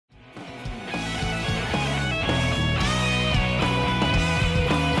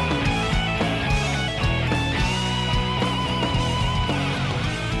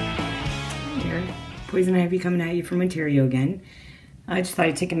Poison Ivy coming at you from Ontario again. I just thought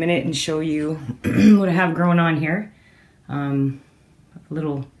I'd take a minute and show you what I have growing on here. A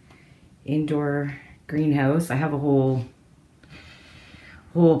little indoor greenhouse. I have a whole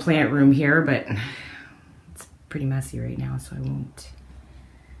plant room here, but it's pretty messy right now, so I won't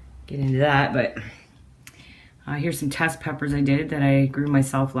get into that. But here's some test peppers I did that I grew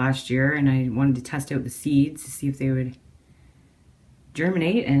myself last year, and I wanted to test out the seeds to see if they would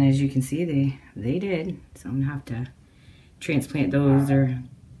germinate, and as you can see, they did. So I'm gonna have to transplant those. They're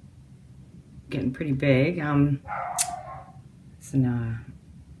getting pretty big. It's an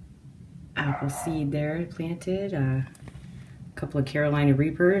apple seed there I planted. A couple of Carolina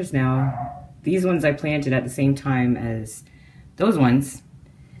Reapers. Now these ones I planted at the same time as those ones,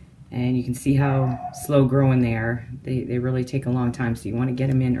 and you can see how slow growing they are. They really take a long time, so you want to get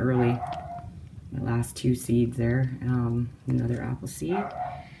them in early. My last two seeds there, another apple seed,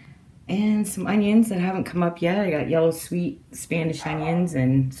 and some onions that haven't come up yet. I got yellow sweet Spanish onions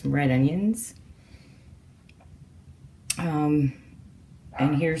and some red onions. And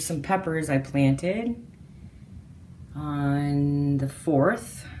here's some peppers I planted on the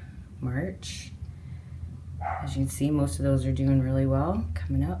 4th March. As you can see, most of those are doing really well,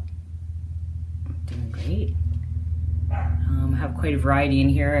 coming up, doing great. I have quite a variety in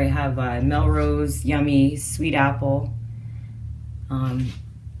here. I have Melrose, Yummy, Sweet Apple. And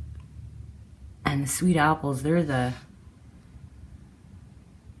the sweet apples, they're the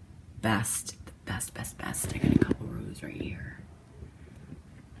best. I got a couple rows right here.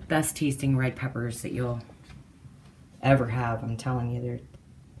 Best tasting red peppers that you'll ever have. I'm telling you, they're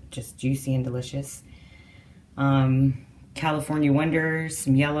just juicy and delicious. California Wonders,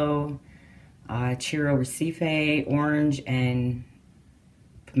 some yellow, Chiro Recife, orange, and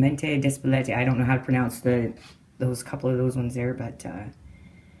Pimente d'Espelette. I don't know how to pronounce those couple of those ones there, but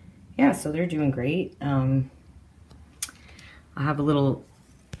yeah, so they're doing great. I have a little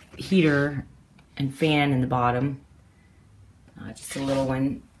heater and fan in the bottom, just a little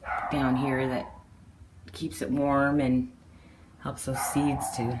one down here that keeps it warm and helps those seeds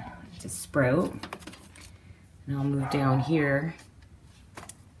to sprout. And I'll move down here.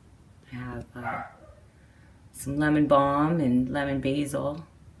 I have some lemon balm and lemon basil.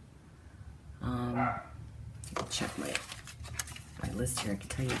 Check my list here. I can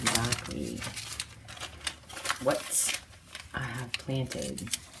tell you exactly what I have planted.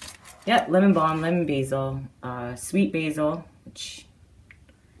 Yeah, lemon balm, lemon basil, sweet basil, which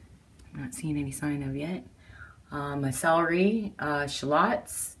I'm not seeing any sign of yet. My celery,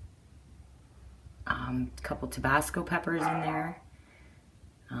 shallots, a couple Tabasco peppers in there.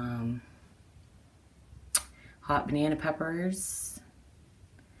 Hot banana peppers,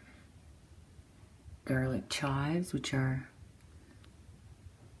 garlic chives, which are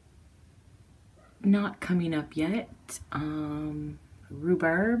not coming up yet.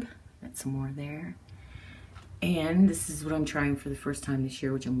 Rhubarb, got some more there. And this is what I'm trying for the first time this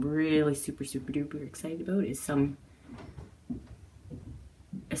year, which I'm really super duper excited about, is some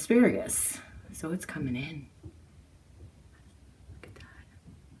asparagus. So it's coming in. Look at that.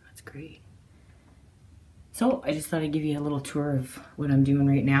 That's great. So I just thought I'd give you a little tour of what I'm doing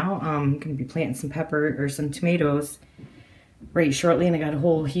right now. I'm going to be planting some pepper or some tomatoes right shortly, and I got a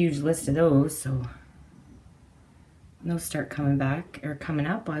whole huge list of those. So when those start coming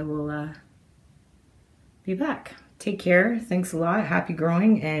up, I will be back. Take care. Thanks a lot. Happy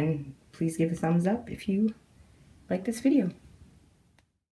growing, and please give a thumbs up if you like this video.